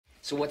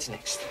So what's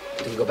next?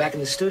 Do we go back in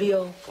the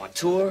studio? Go on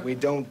tour? We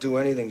don't do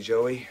anything,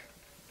 Joey.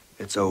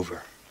 It's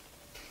over.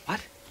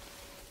 What?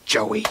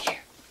 Joey.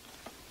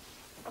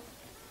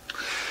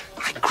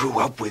 I grew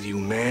up with you,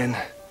 man.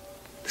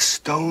 The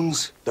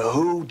Stones, The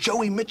Who,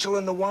 Joey Mitchell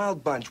and the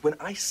Wild Bunch. When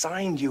I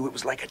signed you, it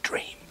was like a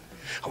dream.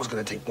 I was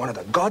gonna take one of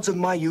the gods of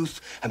my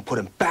youth and put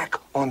him back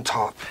on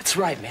top. That's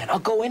right, man. I'll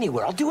go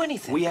anywhere. I'll do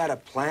anything. We had a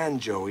plan,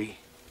 Joey.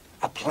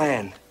 A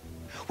plan.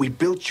 We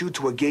built you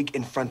to a gig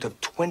in front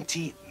of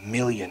 20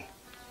 million.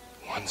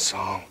 One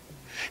song.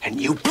 And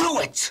you blew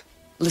it!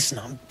 Listen,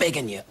 I'm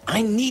begging you.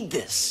 I need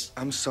this.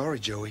 I'm sorry,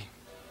 Joey.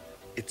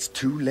 It's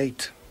too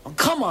late. Oh,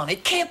 come on.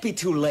 It can't be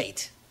too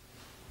late.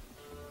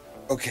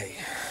 Okay.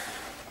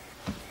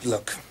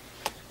 Look,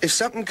 if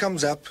something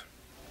comes up,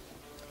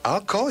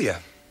 I'll call you.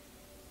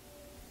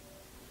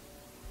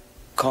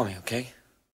 Call me, okay?